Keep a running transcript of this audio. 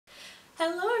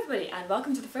everybody, and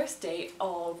welcome to the first day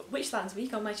of Witchlands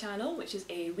week on my channel, which is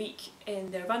a week in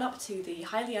the run-up to the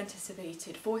highly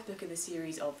anticipated fourth book in the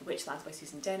series of Witchlands by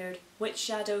Susan Dennard,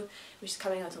 Witchshadow, which is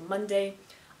coming out on Monday.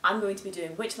 I'm going to be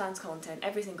doing Witchlands content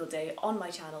every single day on my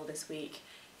channel this week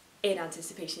in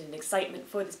anticipation and excitement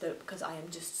for this book, because I am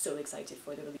just so excited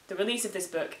for the release of this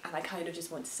book, and I kind of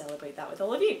just want to celebrate that with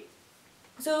all of you.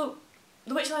 So,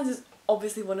 The Witchlands is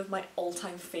obviously one of my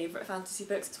all-time favourite fantasy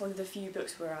books. It's one of the few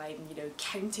books where I'm,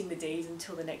 counting the days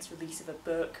until the next release of a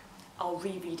book. I'll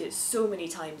reread it so many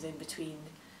times in between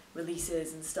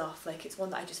releases and stuff. Like, it's one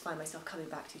that I just find myself coming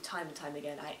back to time and time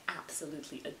again. I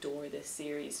absolutely adore this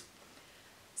series.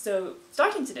 So,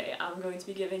 starting today, I'm going to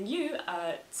be giving you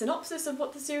a synopsis of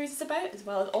what the series is about, as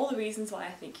well as all the reasons why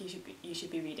I think you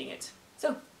should be reading it.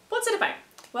 So, what's it about?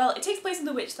 Well, it takes place in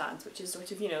the Witchlands, which is sort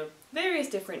of, various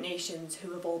different nations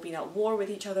who have all been at war with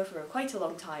each other for quite a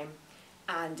long time,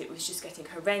 and it was just getting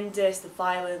horrendous, the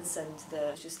violence and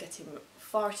the just getting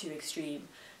far too extreme.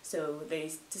 So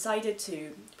they decided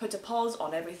to put a pause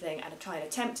on everything and try and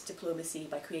attempt diplomacy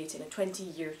by creating a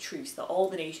 20-year truce that all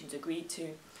the nations agreed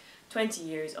to. 20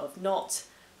 years of not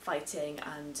fighting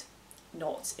and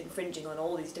not infringing on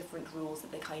all these different rules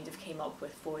that they kind of came up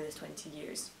with for this 20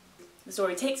 years. The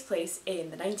story takes place in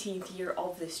the 19th year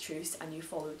of this truce, and you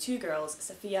follow two girls,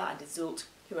 Sophia and Isolde,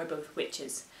 who are both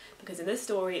witches. Because in this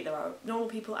story there are normal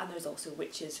people and there's also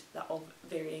witches that of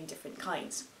varying different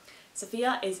kinds.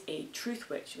 Sophia is a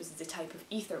Truthwitch, which is a type of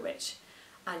ether witch,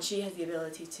 and she has the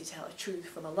ability to tell a truth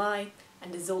from a lie,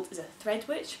 and Isolde is a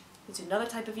Threadwitch, which is another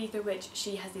type of ether witch.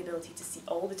 She has the ability to see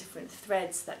all the different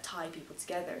threads that tie people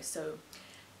together. So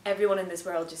everyone in this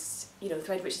world just,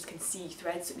 thread witches can see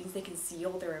threads, so it means they can see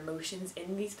all their emotions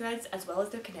in these threads as well as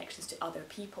their connections to other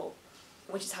people,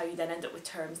 which is how you then end up with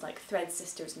terms like thread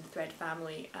sisters and thread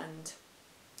family, and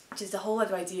just a whole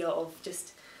other idea of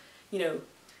just,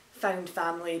 found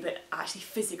family but actually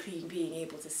physically being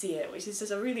able to see it, which is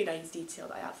just a really nice detail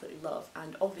that I absolutely love.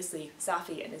 And obviously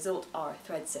Safi and Isolde are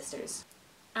thread sisters.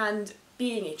 And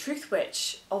being a truth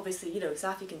witch, obviously,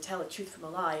 Safi can tell a truth from a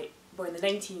lie. We're in the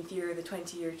 19th year of the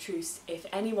 20-year truce. If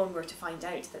anyone were to find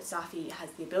out that Safi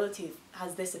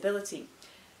has this ability,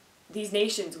 these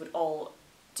nations would all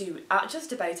do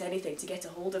just about anything to get a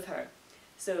hold of her.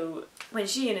 So when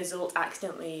she and Isolde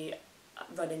accidentally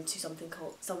run into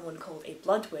someone called a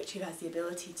Bloodwitch, who has the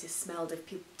ability to smell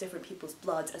different people's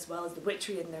blood as well as the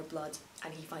witchery in their blood,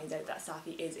 and he finds out that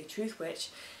Safi is a truth witch,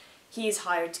 he is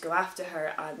hired to go after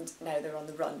her, and now they're on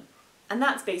the run. And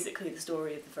that's basically the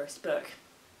story of the first book.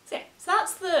 So yeah, so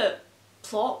that's the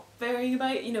plot varying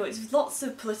about, it's lots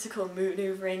of political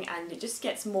manoeuvring, and it just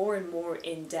gets more and more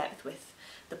in depth with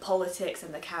the politics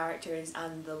and the characters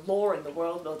and the lore and the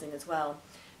world building as well.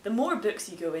 The more books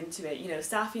you go into it,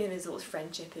 Safi and Isolde's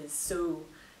friendship is so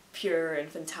pure and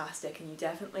fantastic, and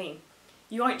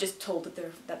you aren't just told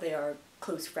that they are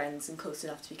close friends and close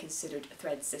enough to be considered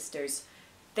thread sisters.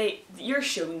 You're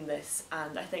shown this,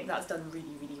 and I think that's done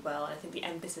really, really well, and I think the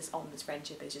emphasis on this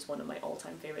friendship is just one of my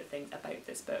all-time favourite things about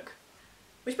this book.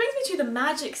 Which brings me to the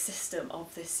magic system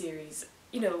of this series.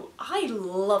 I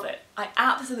love it. I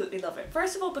absolutely love it.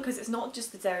 First of all, because it's not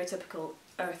just the stereotypical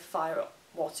earth, fire,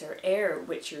 water, air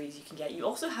witcheries you can get. You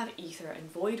also have ether and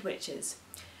void witches,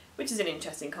 which is an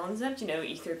interesting concept,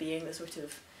 ether being the sort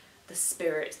of the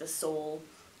spirit, the soul,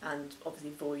 and obviously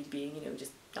void being,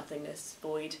 just nothingness,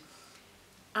 void.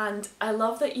 And I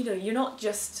love that, you're not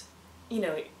just,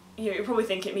 you're probably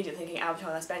immediately thinking Avatar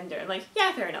the Last Bender, and like,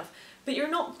 yeah, fair enough, but you're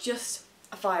not just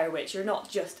a fire witch, you're not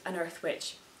just an earth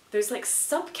witch. There's like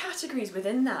subcategories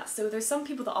within that, so there's some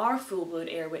people that are full-blown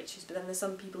air witches, but then there's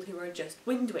some people who are just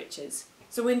wind witches.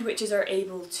 So wind witches are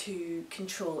able to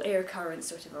control air currents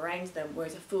sort of around them,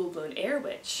 whereas a full-blown air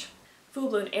witches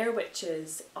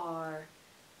are,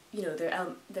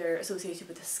 they're associated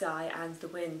with the sky and the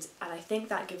wind, and I think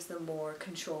that gives them more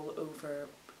control over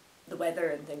the weather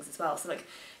and things as well. So like,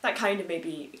 that kind of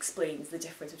maybe explains the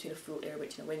difference between a full air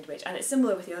witch and a wind witch. And it's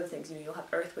similar with the other things, you'll have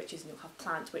earth witches and you'll have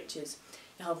plant witches,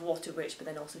 you'll have water witch, but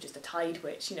then also just a tide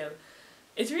witch,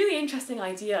 It's a really interesting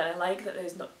idea, and I like that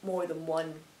there's not more than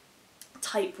one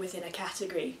type within a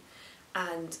category.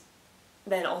 And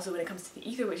then also when it comes to the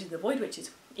ether witches and the void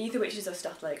witches are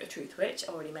stuff like a truth witch,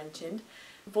 already mentioned,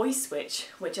 voice witch,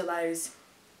 which allows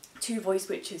two voice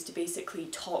witches to basically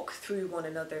talk through one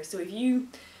another. So if you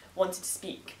wanted to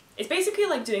speak, it's basically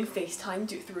like doing FaceTime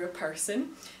through a person.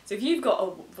 So if you've got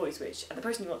a voice witch and the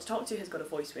person you want to talk to has got a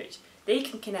voice witch, they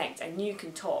can connect and you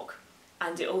can talk,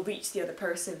 and it will reach the other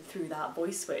person through that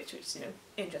voice switch, which is,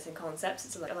 interesting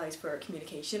concepts. It allows for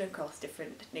communication across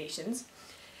different nations.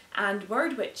 And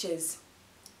word witches,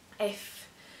 if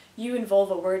you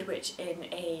involve a word witch in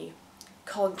a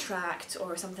contract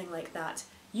or something like that,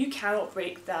 you cannot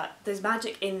break that. There's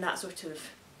magic in that sort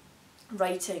of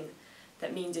writing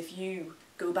that means if you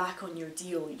go back on your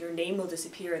deal, your name will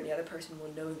disappear and the other person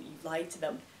will know that you've lied to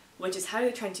them, which is how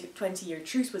the 20-year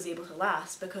truce was able to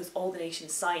last, because all the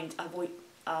nations signed a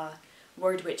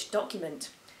word witch document.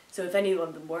 So if any one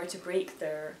of them were to break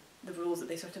the rules that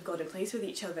they sort of got in place with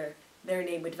each other, their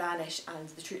name would vanish and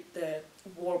the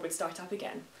war would start up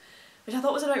again. Which I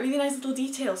thought was a really nice little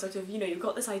detail, sort of, you know, you've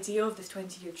got this idea of this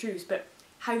 20-year truce, but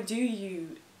how do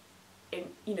you,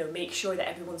 you know, make sure that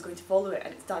everyone's going to follow it,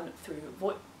 and it's done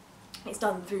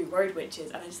through word witches,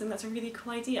 and I just think that's a really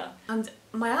cool idea. And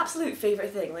my absolute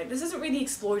favourite thing, like, this isn't really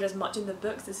explored as much in the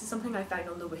books, this is something I found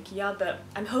on the Wikia, but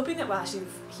I'm hoping that we'll actually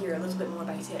hear a little bit more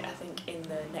about it, I think, in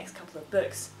the next couple of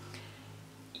books.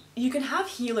 You can have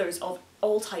healers of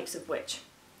all types of witch,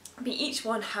 but each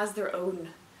one has their own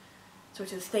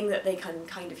sort of thing that they can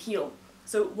kind of heal.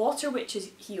 So water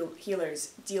witches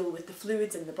healers deal with the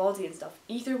fluids in the body and stuff.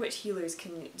 Ether witch healers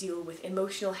can deal with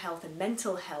emotional health and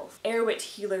mental health. Air witch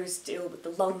healers deal with the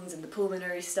lungs and the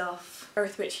pulmonary stuff.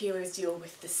 Earth witch healers deal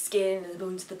with the skin and the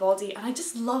bones of the body. And I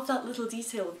just love that little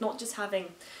detail of not just having,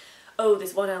 oh,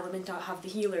 this one element I have the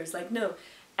healers. Like, no,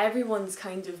 everyone's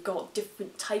kind of got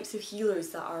different types of healers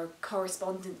that are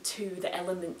correspondent to the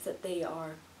elements that they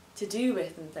are to do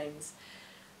with and things.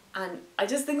 And I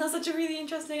just think that's such a really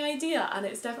interesting idea, and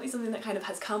it's definitely something that kind of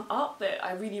has come up that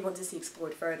I really want to see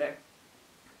explored further.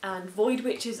 And void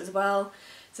witches as well,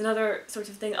 it's another sort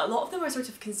of thing. A lot of them are sort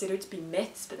of considered to be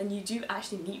myths, but then you do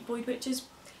actually meet void witches.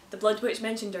 The Bloodwitch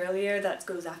mentioned earlier that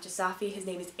goes after Safi, his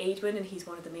name is Aedwin and he's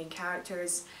one of the main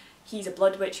characters. He's a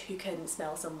blood witch who can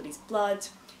smell somebody's blood.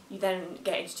 You then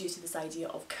get introduced to this idea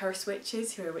of curse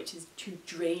witches, who are witches to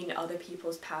drain other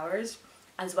people's powers,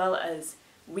 as well as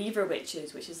weaver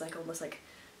witches, which is like almost like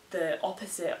the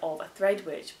opposite of a thread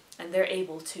witch, and they're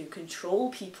able to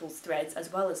control people's threads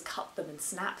as well as cut them and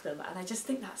snap them, and I just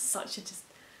think that's such a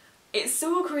it's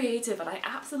so creative and I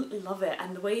absolutely love it,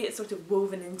 and the way it's sort of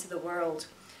woven into the world.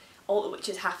 All the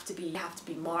witches have to be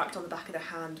marked on the back of their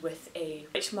hand with a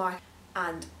witch mark,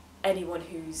 and anyone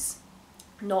who's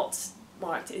not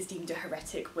marked is deemed a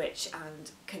heretic witch and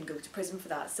can go to prison for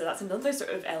that. So that's another sort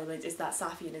of element, is that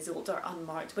Safi and Isolde are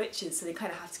unmarked witches, so they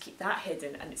kind of have to keep that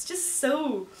hidden, and it's just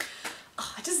so...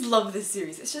 Oh, I just love this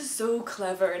series. It's just so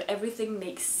clever and everything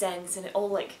makes sense and it all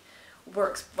like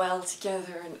works well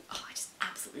together, and oh, I just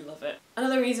absolutely love it.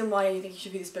 Another reason why I think you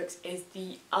should read these books is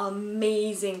the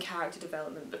amazing character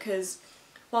development, because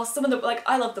while some of the, like,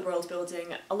 I love the world building,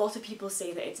 a lot of people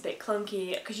say that it's a bit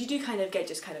clunky, because you do kind of get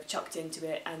just kind of chucked into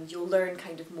it and you'll learn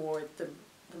kind of more the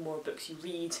more books you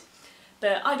read.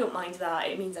 But I don't mind that.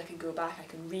 It means I can go back, I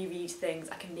can reread things,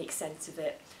 I can make sense of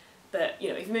it. But, you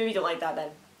know, if you maybe don't like that,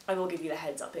 then I will give you the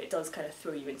heads up. It does kind of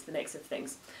throw you into the mix of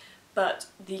things. But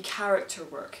the character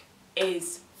work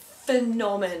is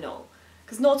phenomenal,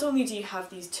 because not only do you have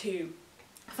these two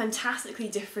fantastically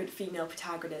different female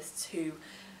protagonists who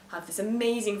have this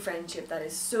amazing friendship that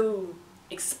is so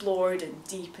explored and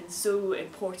deep and so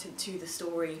important to the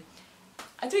story.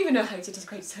 I don't even know how to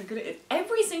describe how good it is.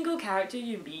 Every single character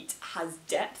you meet has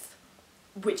depth,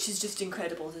 which is just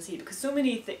incredible to see, because so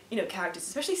many characters,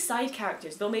 especially side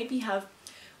characters, they'll maybe have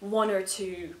one or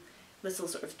two little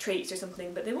sort of traits or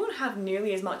something, but they won't have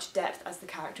nearly as much depth as the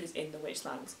characters in the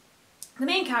Witchlands. The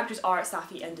main characters are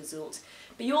Safi and Isolde,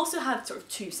 but you also have sort of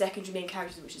two secondary main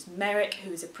characters, which is Merrick,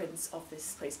 who is a prince of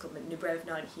this place called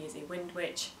Nubrevna, and he is a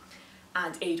Windwitch,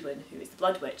 and Aedwin, who is the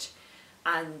Bloodwitch.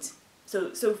 And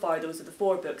so far those are the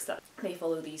 4 books that they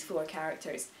follow these 4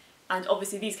 characters. And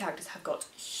obviously these characters have got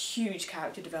huge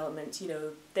character development, you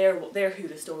know, they're who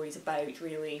the story's about,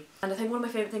 really. And I think one of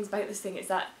my favourite things about this thing is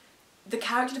that the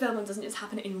character development doesn't just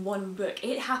happen in one book,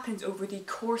 it happens over the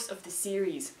course of the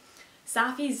series.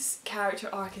 Safi's character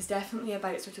arc is definitely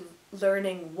about sort of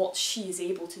learning what she is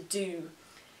able to do,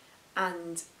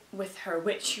 and with her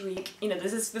witchery, you know,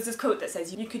 there's this quote that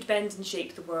says, "You could bend and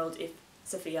shape the world, if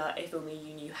Sophia, if only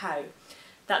you knew how."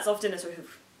 That's often a sort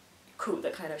of quote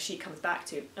that kind of she comes back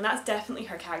to, and that's definitely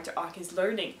her character arc, is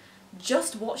learning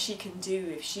just what she can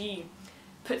do if she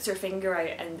puts her finger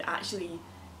out and actually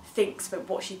thinks about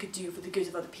what she could do for the good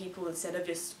of other people instead of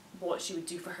just what she would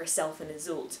do for herself and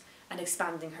Isolde, and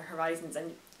expanding her horizons.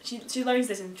 And she learns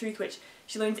this in Truthwitch,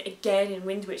 she learns it again in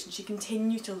Windwitch, and she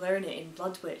continues to learn it in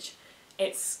Bloodwitch.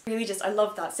 It's really just, I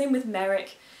love that. Same with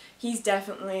Merrick, he's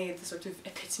definitely the sort of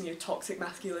epitome of toxic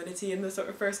masculinity in the sort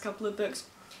of first couple of books.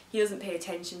 He doesn't pay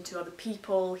attention to other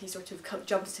people, he sort of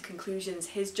jumps to conclusions.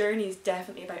 His journey is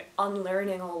definitely about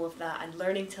unlearning all of that and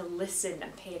learning to listen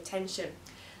and pay attention.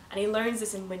 and he learns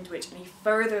this in Windwitch, and he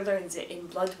further learns it in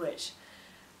Bloodwitch.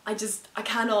 I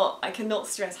cannot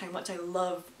stress how much I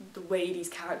love the way these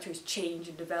characters change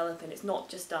and develop, and it's not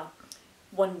just a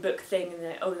one book thing and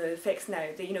then, oh, they're fixed now.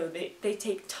 They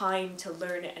take time to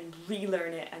learn it and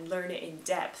relearn it and learn it in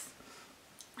depth.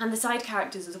 And the side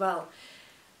characters as well.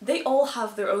 They all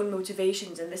have their own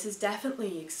motivations, and this is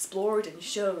definitely explored and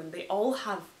shown. They all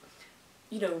have,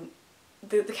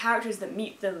 the characters that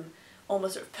meet them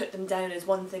almost sort of put them down as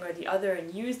one thing or the other,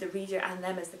 and you as the reader and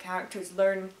them as the characters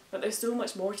learn that there's so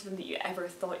much more to them that you ever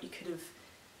thought you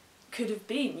could have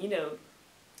been.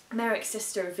 Merrick's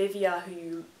sister Vivia, who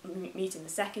you meet in the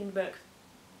second book,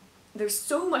 there's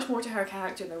so much more to her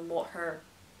character than what her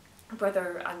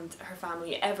brother and her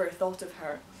family ever thought of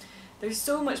her. There's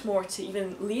so much more to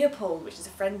even Leopold, which is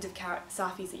a friend of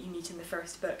Safi's that you meet in the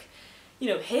first book.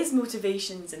 His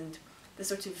motivations and the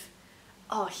sort of...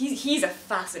 Oh, he's a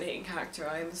fascinating character.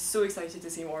 I am so excited to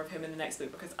see more of him in the next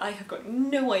book because I have got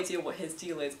no idea what his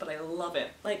deal is, but I love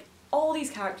it. Like, all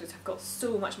these characters have got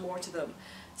so much more to them,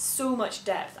 so much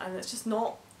depth, and it's just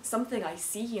not something I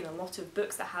see in a lot of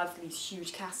books that have these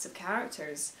huge casts of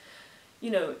characters.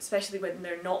 Especially when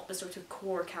they're not the sort of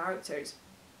core characters.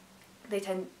 They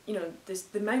tend, the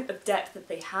amount of depth that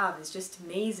they have is just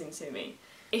amazing to me.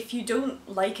 If you don't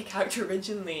like a character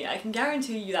originally, I can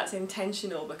guarantee you that's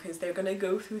intentional because they're going to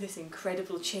go through this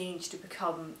incredible change to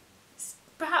become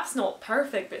perhaps not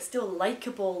perfect but still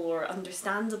likeable or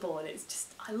understandable, and it's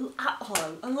just, I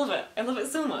love it. I love it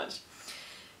so much.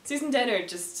 Susan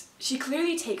Dennard she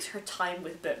clearly takes her time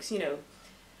with books,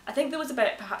 I think there was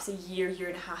about perhaps a year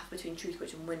and a half between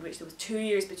Truthwitch and Windwitch. There was 2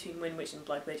 years between Windwitch and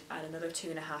Bloodwitch, and another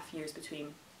 2.5 years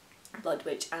between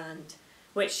Bloodwitch and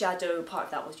Witchshadow. Part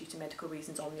of that was due to medical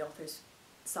reasons on the author's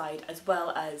side, as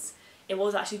well as it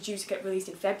was actually due to get released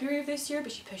in February of this year,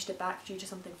 but she pushed it back due to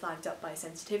something flagged up by a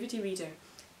sensitivity reader.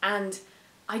 And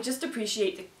I just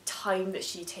appreciate the time that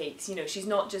she takes. She's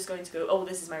not just going to go, oh,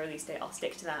 this is my release date, I'll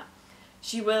stick to that.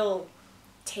 She will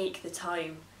take the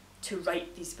time to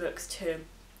write these books, to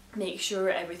make sure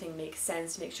everything makes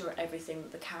sense, to make sure everything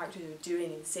that the characters are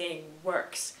doing and saying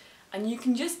works. And you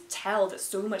can just tell that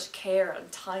so much care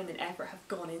and time and effort have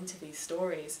gone into these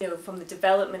stories. From the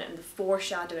development and the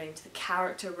foreshadowing to the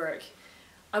character work.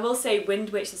 I will say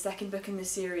Windwitch, the second book in the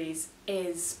series,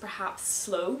 is perhaps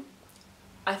slow.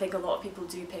 I think a lot of people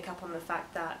do pick up on the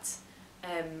fact that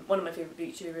one of my favourite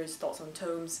YouTubers, Thoughts on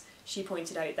Tomes, she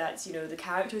pointed out that the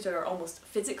characters are almost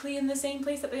physically in the same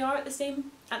place that they are at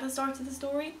the start of the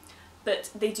story, but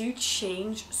they do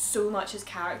change so much as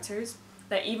characters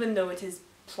that even though it is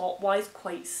plot-wise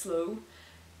quite slow,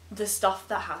 the stuff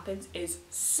that happens is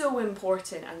so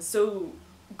important and so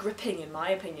gripping, in my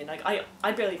opinion. Like,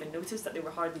 I barely even noticed that they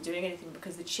were hardly doing anything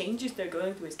because the changes they're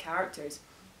going through as characters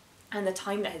and the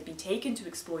time that has been taken to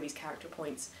explore these character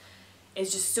points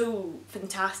is just so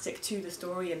fantastic to the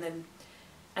story. And then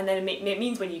it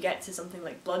means when you get to something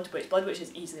like Bloodwitch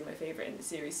is easily my favourite in the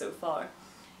series so far.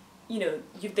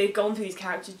 They've gone through these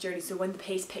character journeys, so when the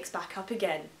pace picks back up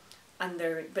again,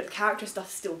 but the character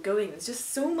stuff's still going, there's just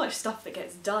so much stuff that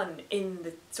gets done in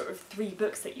the sort of 3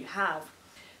 books that you have.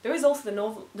 There is also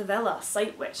the novella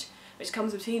Sightwitch, which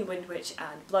comes between Windwitch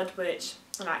and Bloodwitch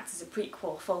and acts as a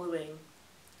prequel following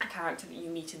a character that you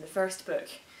meet in the first book.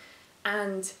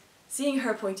 And seeing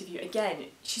her point of view, again,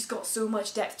 she's got so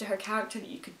much depth to her character that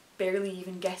you could barely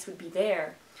even guess would be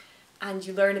there. And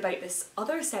you learn about this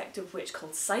other sect of witch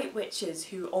called Sightwitches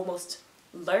who almost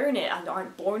learn it and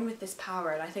aren't born with this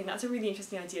power, and I think that's a really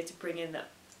interesting idea to bring in, that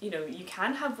you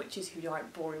can have witches who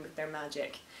aren't born with their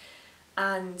magic.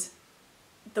 And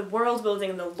the world building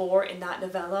and the lore in that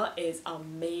novella is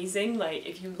amazing. Like,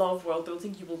 if you love world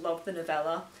building, you will love the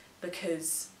novella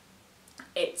because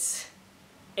it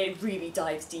really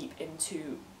dives deep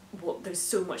into there's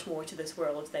so much more to this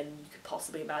world than you could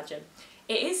possibly imagine.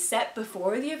 It is set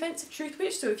before the events of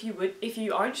Truthwitch, so if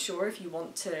you aren't sure if you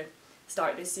want to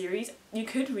start this series, you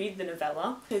could read the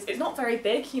novella. It's not very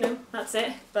big, that's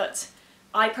it, but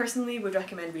I personally would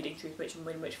recommend reading Truthwitch and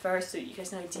Windwitch first so you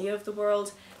get an idea of the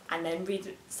world, and then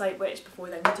read Sightwitch before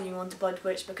then doing on to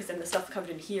Bloodwitch, because then the stuff covered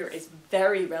in here is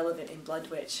very relevant in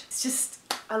Bloodwitch. It's just,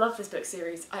 I love this book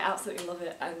series, I absolutely love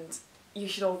it, and you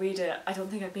should all read it. I don't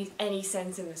think I've made any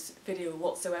sense in this video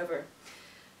whatsoever,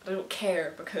 but I don't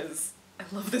care because I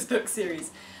love this book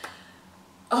series.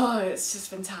 Oh, it's just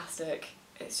fantastic.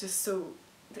 It's just so...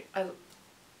 I'm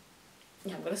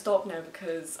going to stop now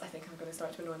because I think I'm going to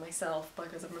start to annoy myself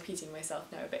because I'm repeating myself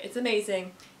now, but it's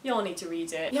amazing. You all need to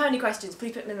read it. If you have any questions,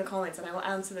 please put them in the comments and I will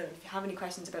answer them. If you have any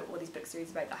questions about what these book series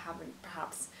are about that I haven't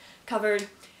perhaps covered, if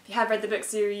you have read the book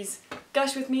series,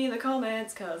 gush with me in the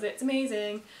comments because it's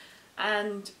amazing.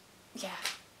 And yeah,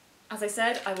 as I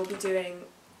said, I will be doing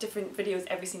different videos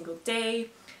every single day.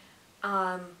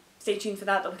 Stay tuned for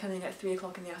that. They'll be coming at 3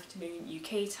 o'clock in the afternoon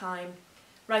UK time,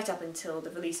 right up until the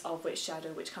release of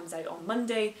Witchshadow, which comes out on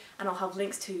Monday, and I'll have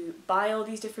links to buy all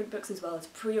these different books as well as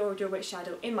pre-order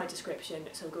Witchshadow in my description,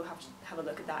 so go have a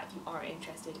look at that if you are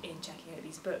interested in checking out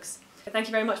these books. Thank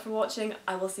you very much for watching.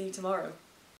 I will see you tomorrow.